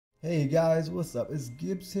Hey guys, what's up? It's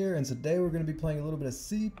Gibbs here, and today we're going to be playing a little bit of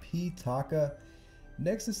CP Taka.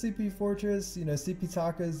 Next to CP Fortress, CP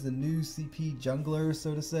Taka is the new CP jungler,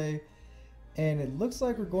 so to say. And it looks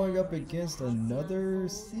like we're going up against another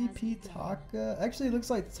CP Taka. Actually, it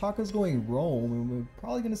looks like Taka's going roam, and we're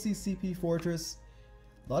probably going to see CP Fortress.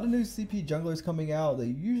 A lot of new CP junglers coming out. They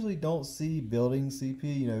usually don't see building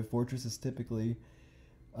CP. Fortress is typically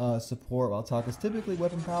support, while Taka's typically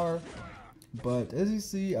weapon power. But as you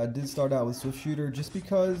see, I did start out with Swift Shooter just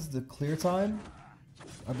because the clear time,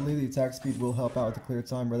 I believe the attack speed will help out with the clear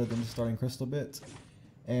time rather than just starting Crystal Bit.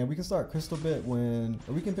 And we can start Crystal Bit or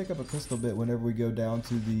we can pick up a Crystal Bit whenever we go down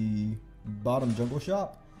to the bottom jungle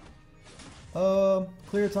shop.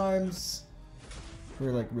 Clear times,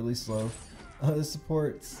 we're like really slow. The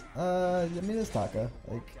supports, I mean it's Taka.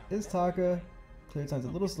 It's Taka. Clear time's a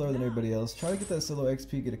little slower than everybody else. Try to get that solo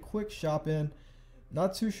XP, get a quick shop in.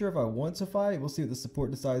 Not too sure if I want to fight. We'll see what the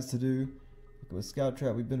support decides to do. With Scout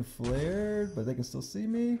Trap, we've been flared, but they can still see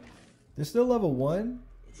me. They're still level 1.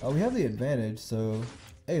 We have the advantage, so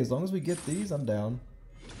hey, as long as we get these, I'm down.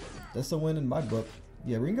 That's a win in my book.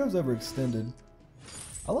 Yeah, Ringo's overextended.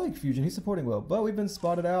 I like Fusion, he's supporting well, but we've been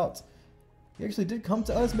spotted out. He actually did come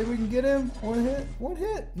to us. Maybe we can get him. One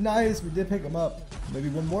hit. Nice, we did pick him up. Maybe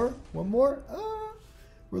one more.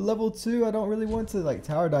 We're level 2. I don't really want to like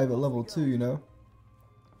tower dive at level 2,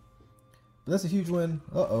 But that's a huge win.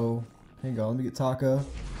 Uh-oh. Hang on, let me get Taka.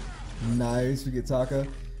 Nice, we get Taka.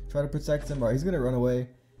 Try to protect him. Alright, he's going to run away.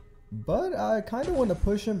 But I kind of want to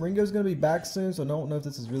push him. Ringo's going to be back soon, so I don't know if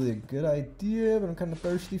this is really a good idea, but I'm kind of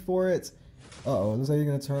thirsty for it. Uh-oh, looks like you're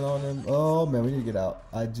going to turn on him. Oh, man, we need to get out.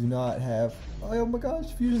 I do not have... Oh, my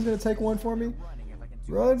gosh, Fusion's going to take one for me.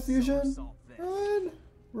 Run, Fusion. Run.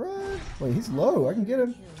 Wait, he's low. I can get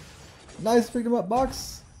him. Nice, picked him up.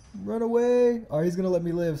 Box. Run away. Alright, he's gonna let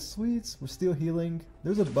me live. Sweet. We're still healing.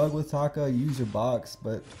 There's a bug with Taka. You use your box,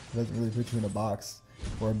 but it doesn't really put you in a box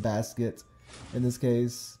or a basket. In this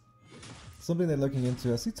case, something they're looking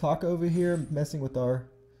into. I see Taka over here messing with our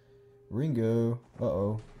Ringo.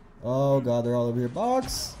 Uh-oh. Oh god, they're all over here.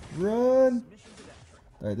 Box. Run.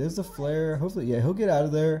 Alright, there's the flare. Hopefully, yeah, he'll get out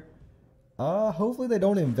of there. Hopefully they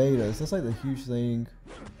don't invade us. That's like the huge thing.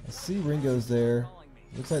 I see Ringo's there.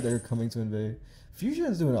 Looks like they're coming to invade. Fusion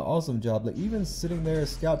is doing an awesome job, like even sitting there,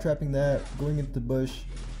 scout trapping that, going into the bush,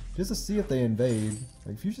 just to see if they invade.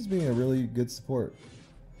 Like Fusion's being a really good support.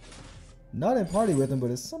 Not in party with him,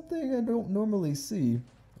 but it's something I don't normally see.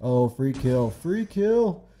 Oh, free kill.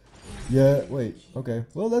 Yeah, wait, okay,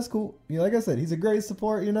 well that's cool. Like I said, he's a great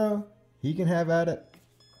support, he can have at it.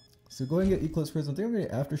 So go ahead and get Eclipse Prism. I think I'm gonna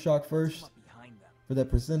get Aftershock first for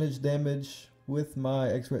that percentage damage with my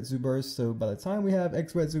X-Retsu burst. So by the time we have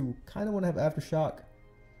X-Retsu, kind of want to have Aftershock.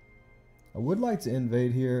 I would like to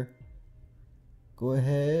invade here. Go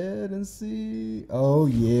ahead and see. Oh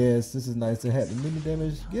yes, this is nice to have the minion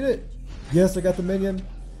damage. Get it. Yes, I got the minion.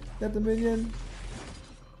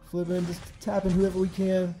 Flipping, just tapping whoever we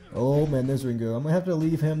can. Oh man, there's Ringo. I'm gonna have to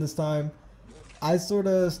leave him this time. I sort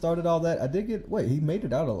of started all that. I did get, wait, he made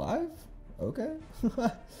it out alive? Okay.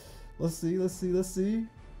 Let's see.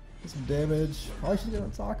 Some damage. Probably should get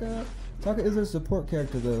on Taka. Taka is our support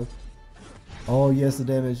character though. Oh yes, the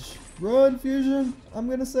damage. Run, Fusion. I'm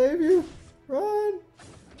gonna save you. Run.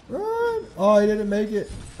 Oh, he didn't make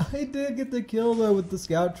it. I did get the kill though with the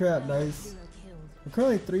scout trap. Nice. We're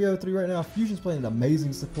currently 303 right now. Fusion's playing an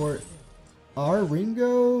amazing support. Our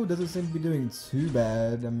Ringo doesn't seem to be doing too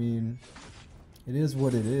bad. I mean, it is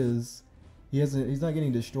what it is. He's not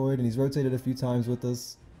getting destroyed, and he's rotated a few times with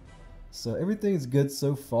us. So everything's good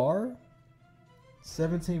so far.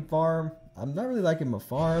 17 farm. I'm not really liking my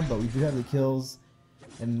farm, but we do have the kills.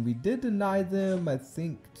 And we did deny them, I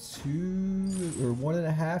think, 2 or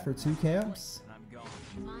 1.5 or 2 camps.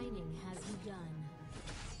 Mining has begun.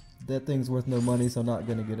 That thing's worth no money, so I'm not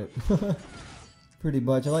going to get it. Pretty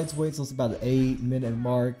much. I like to wait till it's about the 8-minute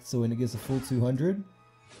mark, so when it gets a full 200.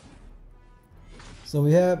 So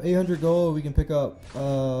we have 800 gold. We can pick up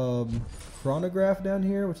chronograph down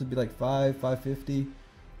here, which would be like 550.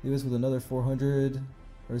 Leave us with another 400,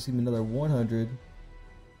 or excuse me, another 100.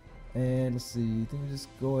 And let's see, I think we just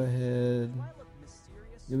go ahead.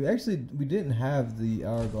 Yeah, we didn't have the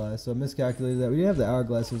hourglass, so I miscalculated that. We didn't have the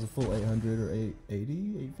hourglass. It was a full 800 or 880,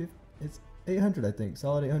 850. It's 800, I think,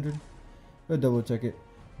 solid 800. I'll double check it.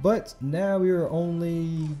 But now we are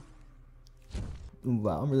only,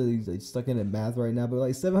 wow, I'm really like, stuck in at math right now, but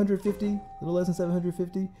like 750, a little less than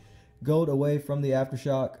 750 gold away from the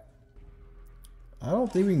Aftershock. I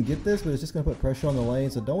don't think we can get this, but it's just going to put pressure on the lane,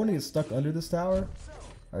 so don't want to get stuck under this tower.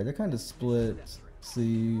 Alright, they're kind of split.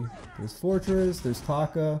 See, there's Fortress, there's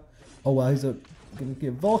Taka. Oh wow, he's a Gonna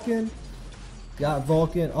get Vulcan. Got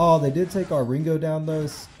Vulcan. Oh, they did take our Ringo down though.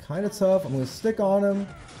 It's kind of tough. I'm gonna stick on him.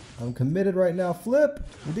 I'm committed right now. Flip.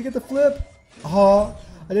 We did get the flip. Oh,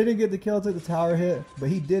 I didn't get the kill. Took the tower hit, but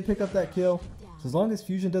he did pick up that kill. So as long as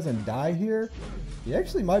Fusion doesn't die here, he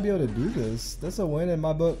actually might be able to do this. That's a win in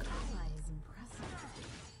my book.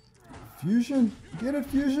 Fusion, get it,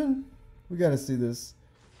 Fusion. We gotta see this.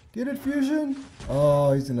 Get it, Fusion.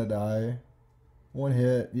 Oh, he's gonna die. One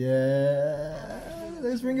hit. Yeah.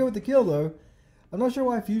 There's Ringo with the kill though. I'm not sure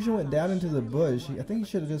why Fusion went down into the bush. I think he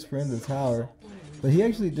should have just ran the tower. But he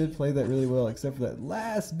actually did play that really well, except for that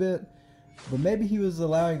last bit. But maybe he was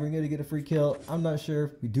allowing Ringo to get a free kill. I'm not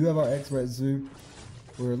sure. We do have our X-Ret Zoo.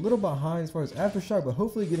 We're a little behind as far as Aftershock, but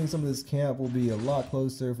hopefully getting some of this camp will be a lot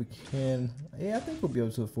closer if we can. Yeah, I think we'll be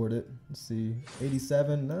able to afford it. Let's see.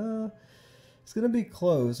 87. It's going to be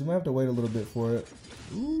close. We might have to wait a little bit for it.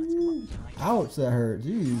 Ooh. Ouch, that hurt.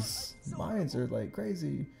 Jeez. Mines are like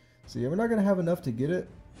crazy. So yeah, we're not going to have enough to get it.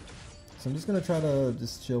 So I'm just going to try to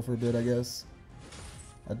just chill for a bit, I guess.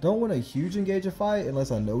 I don't want a huge engage a fight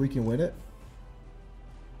unless I know we can win it.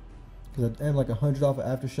 Because I am like 100 off of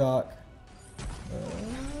Aftershock.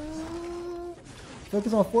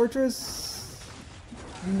 Focus on Fortress.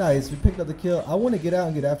 Nice, we picked up the kill. I want to get out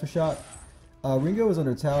and get Aftershock. Ringo is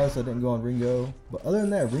under tower, so I didn't go on Ringo. But other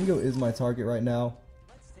than that, Ringo is my target right now.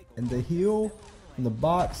 And the heal from the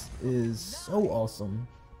box is so awesome.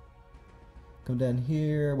 Come down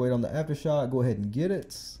here, wait on the Aftershock, go ahead and get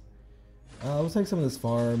it. We'll take some of this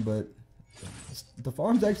farm, but the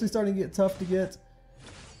farm's actually starting to get tough to get.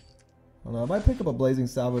 I don't know, I might pick up a Blazing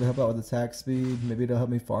Salvo to help out with attack speed. Maybe it'll help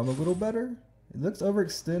me farm a little better. It looks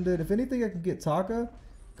overextended. If anything, I can get Taka.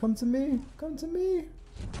 Come to me. Come to me.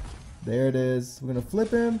 There it is. We're going to flip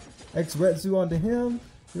him. X-Ret Zoo onto him.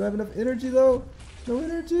 We don't have enough energy, though. No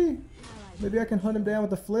energy. Maybe I can hunt him down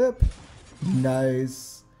with a flip.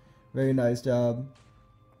 Nice. Very nice job.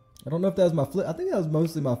 I don't know if that was my flip. I think that was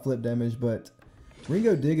mostly my flip damage, but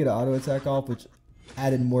Ringo did get an auto attack off, which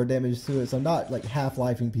added more damage to it. So I'm not like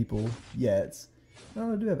half-lifing people yet.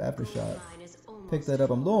 I do have Aftershock. Pick that up.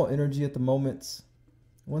 I'm low on energy at the moment.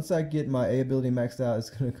 Once I get my A ability maxed out, it's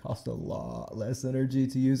going to cost a lot less energy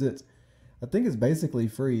to use it. I think it's basically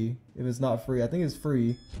free. If it's not free, I think it's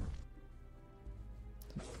free.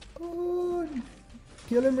 Oh,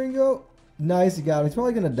 kill him, Ringo. Nice, you got him. He's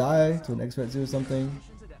probably going to die to an X-Ret Zoo or something.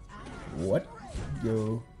 What?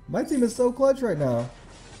 Yo. My team is so clutch right now.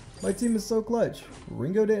 My team is so clutch.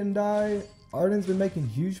 Ringo didn't die. Arden's been making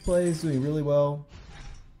huge plays, doing really well.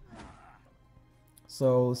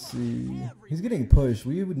 So, let's see. He's getting pushed.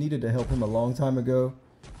 We needed to help him a long time ago.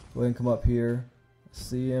 Go ahead and come up here.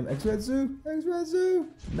 See him. X-Ret Zoo. X-Ret Zoo.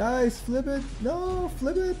 Nice. Flip it. No,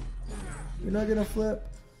 flip it. You're not going to flip.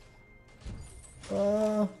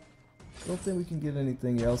 Don't think we can get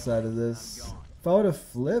anything else out of this. If I would have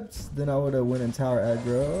flipped, then I would have went in tower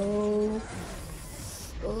aggro.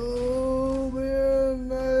 Oh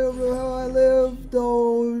man, I don't know how I lived.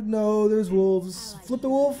 Oh no, there's wolves. Flip the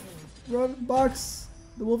wolf. Run, box.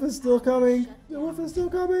 The wolf is still coming. The wolf is still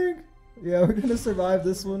coming. Yeah, we're gonna survive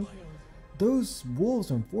this one. Those wolves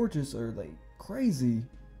from Fortress are like crazy.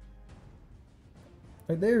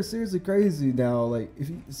 Like they are seriously crazy now. Like if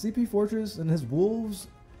you CP Fortress and his wolves,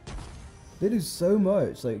 they do so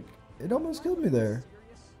much. Like it almost killed me there.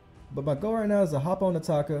 But my goal right now is to hop on the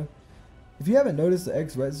Taka. If you haven't noticed, the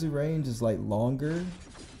X-Ret Zoo range is like longer.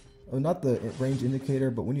 Oh, not the range indicator,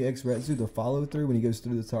 but when you X-Ret Zoo, the follow through when he goes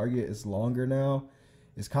through the target is longer now.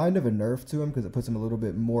 It's kind of a nerf to him because it puts him a little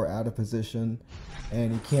bit more out of position,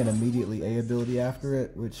 and he can't immediately A ability after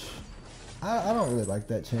it, which I don't really like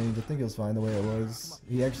that change. I think it was fine the way it was.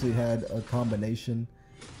 He actually had a combination,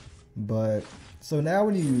 but so now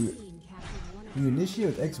when you initiate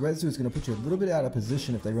with X-Ret Zoo, it's going to put you a little bit out of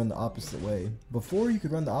position if they run the opposite way. Before, you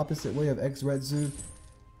could run the opposite way of X-Ret Zoo.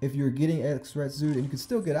 If you're getting X-Ret Zoo, and you could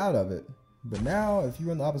still get out of it. But now, if you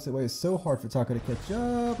run the opposite way, it's so hard for Taka to catch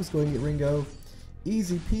up. Let's go ahead and get Ringo.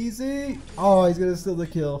 Easy peasy. Oh, he's going to steal the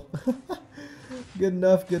kill. Good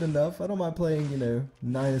enough, good enough. I don't mind playing,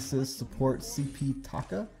 9 assist support CP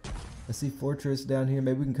Taka. I see Fortress down here.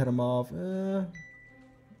 Maybe we can cut him off.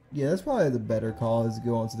 Yeah, that's probably the better call, is to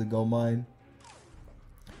go onto the gold mine.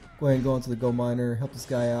 Go ahead and go onto the gold miner, help this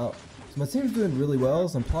guy out. So my team's doing really well,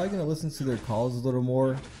 so I'm probably going to listen to their calls a little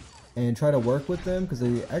more and try to work with them because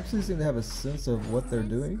they actually seem to have a sense of what they're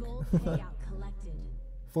doing.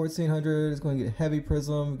 1400 is going to get heavy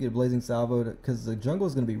prism, get a blazing salvo because the jungle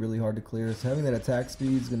is going to be really hard to clear. So having that attack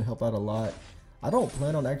speed is going to help out a lot. I don't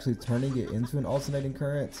plan on actually turning it into an alternating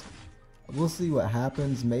current. We'll see what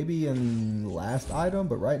happens maybe in the last item,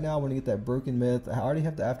 but right now I want to get that broken myth. I already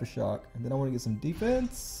have the aftershock, and then I want to get some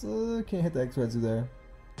defense. Can't hit the X-Redzu there.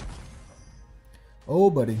 Oh,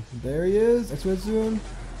 buddy, there he is. X-Redzu.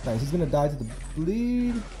 Nice, he's gonna die to the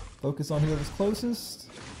bleed. Focus on whoever's closest.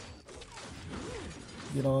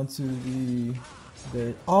 Get onto the.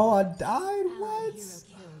 There. Oh, I died. What?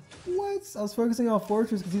 What? I was focusing on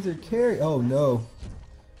Fortress because he's their carry. Oh no.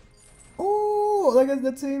 Oh, like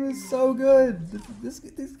that team is so good.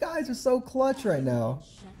 These guys are so clutch right now.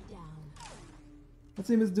 That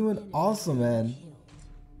team is doing awesome, man.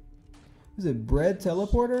 Is it Bread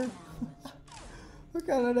Teleporter? What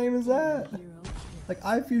kind of name is that? Like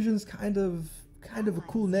iFusion's kind of a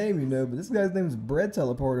cool name, you know, but this guy's name is Bread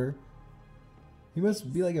Teleporter. He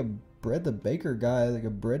must be like a bread the baker guy, like a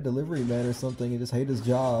bread delivery man or something. He just hates his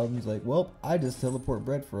job. He's like, well, I just teleport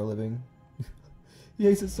bread for a living. He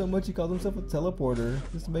hates it so much he calls himself a teleporter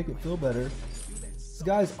just to make it feel better. This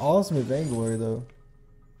guy's awesome at Vainglory though.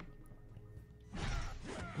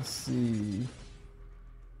 Let's see.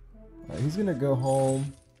 Alright, he's gonna go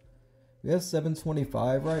home. We have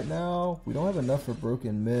 725 right now. We don't have enough for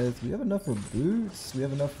Broken Myth. We have enough for Boots. We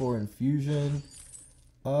have enough for Infusion.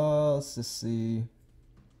 Let's just see.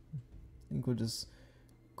 I think we'll just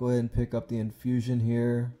go ahead and pick up the Infusion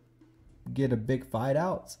here. Get a big fight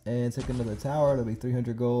out and take another tower. That'll be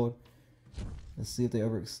 300 gold. Let's see if they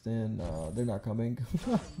overextend. They're not coming.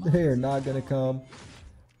 They are not gonna come.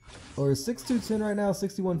 Or 6210 right now,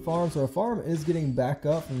 61 farm. So our farm is getting back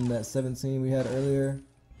up from that 17 we had earlier.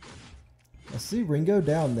 I see Ringo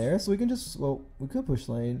down there, so we can just, well, we could push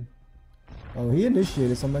lane. Oh, he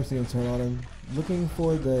initiated, so I'm actually gonna turn on him. Looking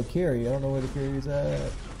for the carry. I don't know where the carry is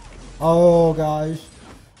at. Oh gosh,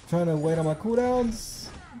 trying to wait on my cooldowns.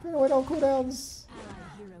 I'm trying to wait on cooldowns.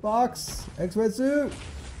 Box, X-Redzu,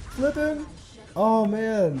 flip him. Oh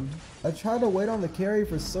man, I tried to wait on the carry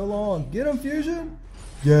for so long. Get him, Fusion.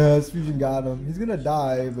 Yes, Fusion got him. He's gonna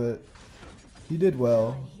die, but he did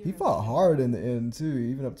well. He fought hard in the end too,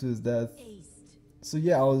 even up to his death. So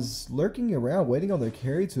yeah, I was lurking around waiting on the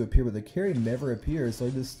carry to appear, but the carry never appeared. So I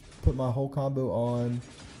just put my whole combo on,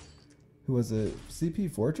 who was it?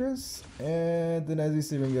 CP Fortress? And then as you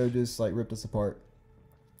see, Ringo just like ripped us apart.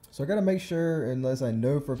 So I gotta make sure, unless I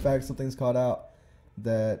know for a fact something's caught out,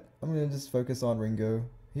 that I'm gonna just focus on Ringo.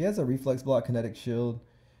 He has a reflex block kinetic shield.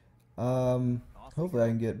 Hopefully I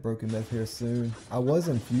can get Broken Myth here soon. I was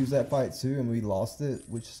infused that fight too and we lost it,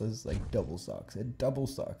 which says like double sucks. It double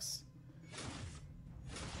sucks.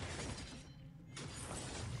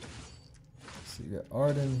 So you got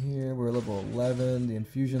Arden here, we're level 11, the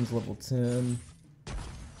infusion's level 10.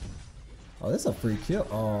 Oh, that's a free kill.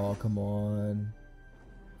 Oh, come on.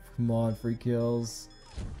 Come on, free kills.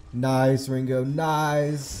 Nice, Ringo,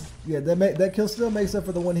 nice. Yeah, that kill still makes up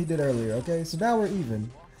for the one he did earlier, okay? So now we're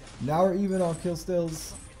even. Now we're even on kill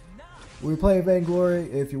stills. We're playing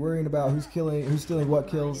Vainglory. If you're worrying about who's stealing what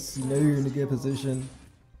kills, you know you're in a good position.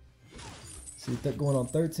 See, they're going on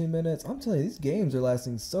 13 minutes. I'm telling you, these games are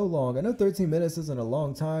lasting so long. I know 13 minutes isn't a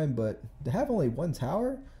long time, but to have only one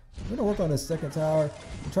tower, I'm gonna work on this second tower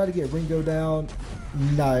and try to get Ringo down.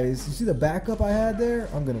 Nice. You see the backup I had there?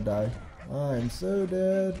 I'm gonna die. I'm so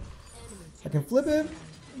dead. I can flip him.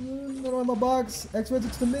 I don't have my box.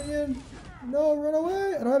 X-Red's the minion. No, run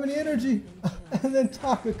away. I don't have any energy. And then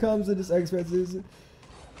Taka comes and just X-Red's it.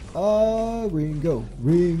 Ringo.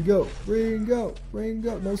 Ringo. Ringo.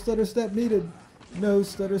 Ringo. No stutter step needed. No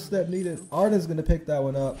stutter step needed. Arden's gonna pick that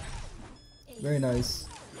one up. Very nice.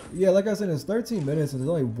 Yeah, like I said, it's 13 minutes and there's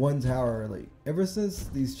only one tower. Like, ever since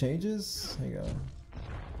these changes, hang on.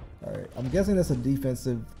 Alright, I'm guessing that's a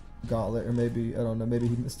defensive gauntlet, or maybe, I don't know, maybe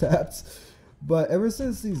he mistapped. But ever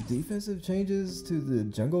since these defensive changes to the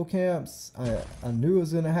jungle camps, I knew it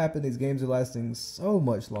was going to happen. These games are lasting so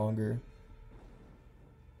much longer.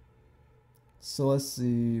 So let's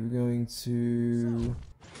see, we're going to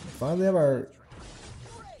finally have our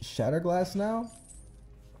Shatterglass now.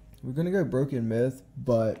 We're going to go Broken Myth,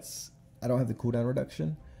 but I don't have the cooldown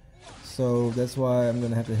reduction. So that's why I'm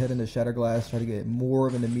going to have to head into Shatterglass, try to get more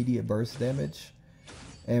of an immediate burst damage.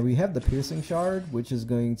 And we have the Piercing Shard, which is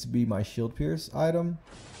going to be my Shield Pierce item.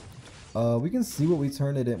 We can see what we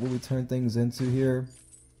turn things into here.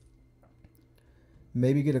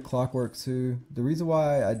 Maybe get a Clockwork too. The reason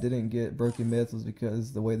why I didn't get Broken Myth was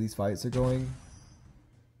because the way these fights are going.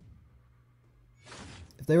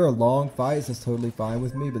 If they were long fights, that's totally fine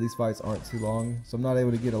with me, but these fights aren't too long, so I'm not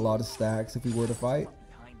able to get a lot of stacks if we were to fight.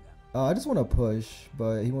 I just want to push,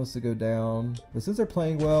 but he wants to go down. But since they're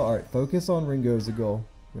playing well, alright, focus on Ringo as a goal.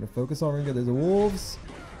 We're going to focus on Ringo. There's the Wolves.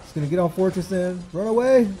 Just going to get on Fortress in. Run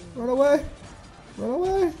away! Run away! Run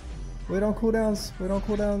away! Wait on cooldowns. Wait on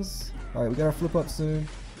cooldowns. Alright, we got our flip up soon.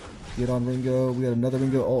 Get on Ringo. We got another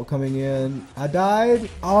Ringo ult coming in. I died.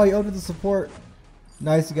 Oh, he ulted the support.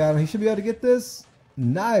 Nice, he got him. He should be able to get this.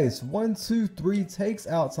 Nice. 1, 2, 3 takes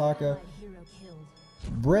out Taka.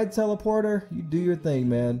 Bread teleporter. You do your thing,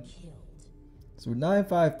 man. So we're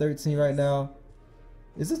 9-5-13 right now.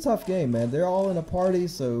 It's a tough game, man. They're all in a party,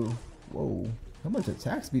 so... Whoa. How much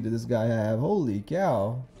attack speed does this guy have? Holy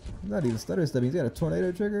cow. He's not even stutter stepping. He's got a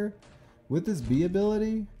tornado trigger with his B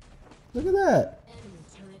ability. Look at that.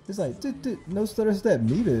 It's like, no stutter step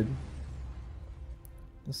needed.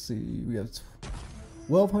 Let's see. We have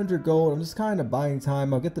 1,200 gold. I'm just kind of buying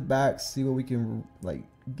time. I'll get the back, see what we can like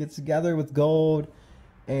get together with gold,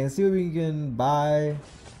 and see what we can buy.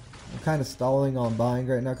 I'm kind of stalling on buying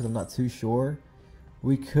right now because I'm not too sure.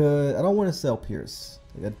 We could. I don't want to sell Pierce.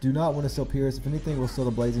 Like, I do not want to sell Pierce. If anything, we'll sell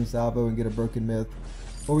the Blazing Salvo and get a Broken Myth.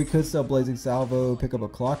 Or we could sell Blazing Salvo, pick up a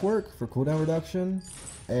Clockwork for cooldown reduction,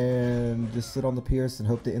 and just sit on the Pierce and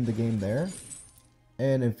hope to end the game there.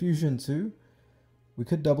 And Infusion too. We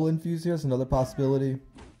could double infuse here. It's another possibility. I'm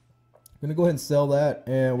going to go ahead and sell that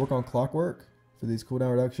and work on Clockwork for these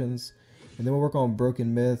cooldown reductions. And then we'll work on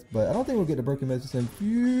Broken Myth. But I don't think we'll get to Broken Myth with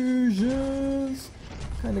infusions.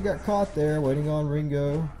 Kind of got caught there waiting on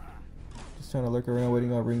Ringo. Just trying to lurk around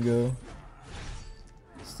waiting on Ringo.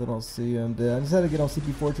 Still don't see him. I just had to get on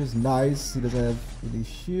CP Fortress. Nice. He doesn't have any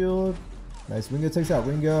shield. Nice. Ringo takes out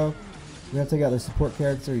Ringo. We're going to take out their support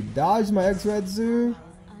character. He dodged my X-Red Zoo.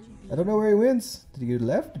 I don't know where he went. Did he go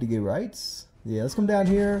left? Did he go right? Yeah, let's come down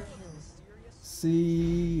here.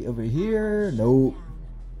 See over here. Nope.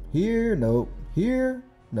 Here. Nope. Here.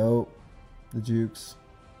 Nope. The jukes.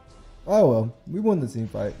 Oh well, we won the team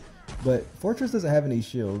fight. But Fortress doesn't have any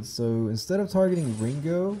shields, so instead of targeting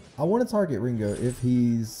Ringo, I want to target Ringo if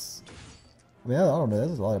he's... I mean, I don't know,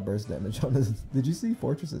 that's a lot of burst damage on this. Did you see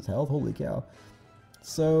Fortress's health? Holy cow.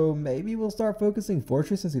 So maybe we'll start focusing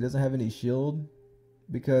Fortress since he doesn't have any shield.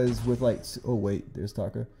 Because with like... Oh wait, there's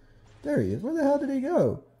Taka. There he is. Where the hell did he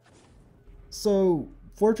go? So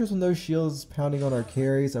Fortress with no shields pounding on our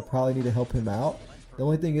carries, I probably need to help him out. The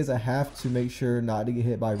only thing is I have to make sure not to get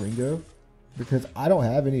hit by Ringo. Because I don't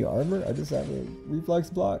have any armor. I just have a reflex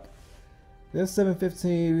block. There's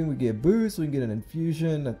 715. We get boost. We can get an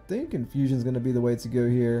infusion. I think infusion is going to be the way to go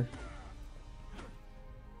here.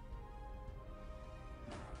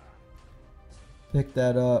 Pick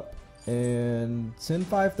that up. And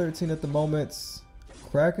 10-5-13 at the moment.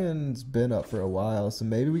 Kraken's been up for a while. So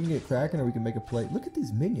maybe we can get Kraken or we can make a play. Look at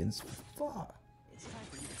these minions. Fuck.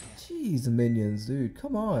 Jeez, the minions, dude.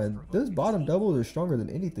 Come on. Those bottom doubles are stronger than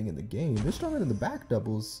anything in the game. They're stronger than the back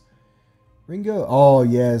doubles. Ringo. Oh,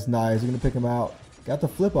 yes. Nice. We're going to pick him out. Got the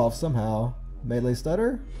flip off somehow. Melee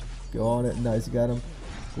stutter. Go on it. Nice. You got him.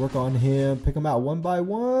 Work on him. Pick him out one by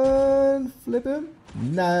one. Flip him.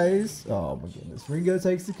 Nice. Oh, my goodness. Ringo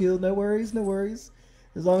takes the kill. No worries. No worries.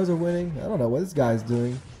 As long as we're winning. I don't know what this guy's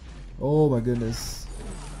doing. Oh, my goodness.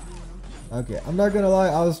 Okay, I'm not gonna lie,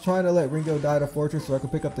 I was trying to let Ringo die to Fortress so I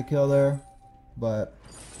could pick up the kill there, but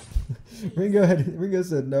Ringo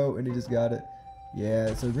said no and he just got it.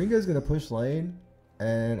 Yeah, so Ringo's gonna push lane,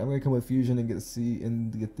 and I'm gonna come with Fusion and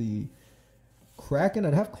get the Kraken.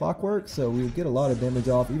 I'd have Clockwork, so we would get a lot of damage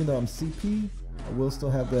off. Even though I'm CP, I will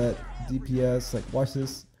still have that DPS. Like, watch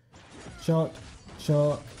this, chunk,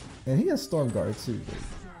 and he has Storm Guard too. Dude.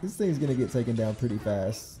 This thing's gonna get taken down pretty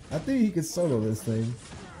fast. I think he could solo this thing.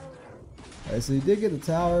 Alright, so he did get the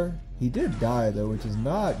tower. He did die though, which is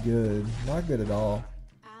not good. Not good at all.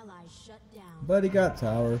 But he got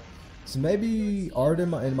tower. So maybe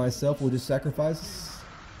Arden and myself will just sacrifice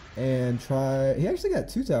and try. He actually got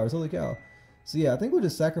 2 towers. Holy cow. So yeah, I think we'll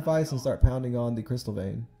just sacrifice and start pounding on the Crystal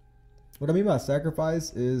Vein. What I mean by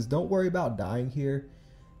sacrifice is don't worry about dying here.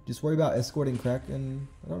 Just worry about escorting Kraken.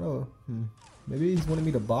 I don't know. Maybe he's wanting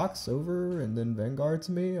me to box over and then Vanguard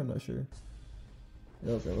to me. I'm not sure.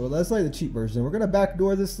 Okay, well that's like the cheap version. We're gonna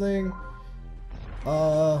backdoor this thing.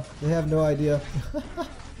 They have no idea.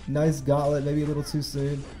 Nice gauntlet, maybe a little too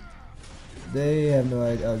soon. They have no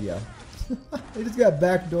idea. Oh yeah. They just got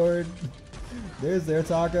backdoored. There's their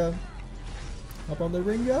Taka. Up on the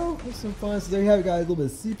Ringo. Have some fun. So there you have it, guys. A little bit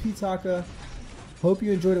of CP Taka. Hope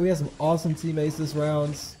you enjoyed it. We had some awesome teammates this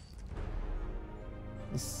round.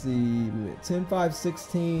 Let's see, we went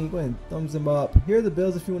 10-5-16. Go ahead and thumbs them up. Here are the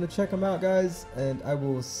builds if you want to check them out, guys. And I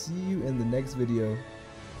will see you in the next video.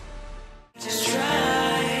 Just try,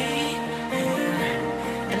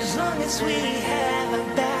 as long as we have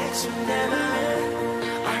our backs, remember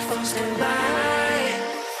our folks can buy.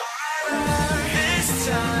 This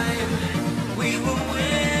time we will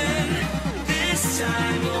win. This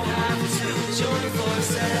time we'll have to join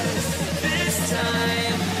forces.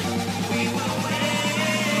 time. We will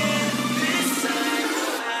win. This time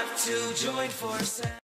we'll have to join forces.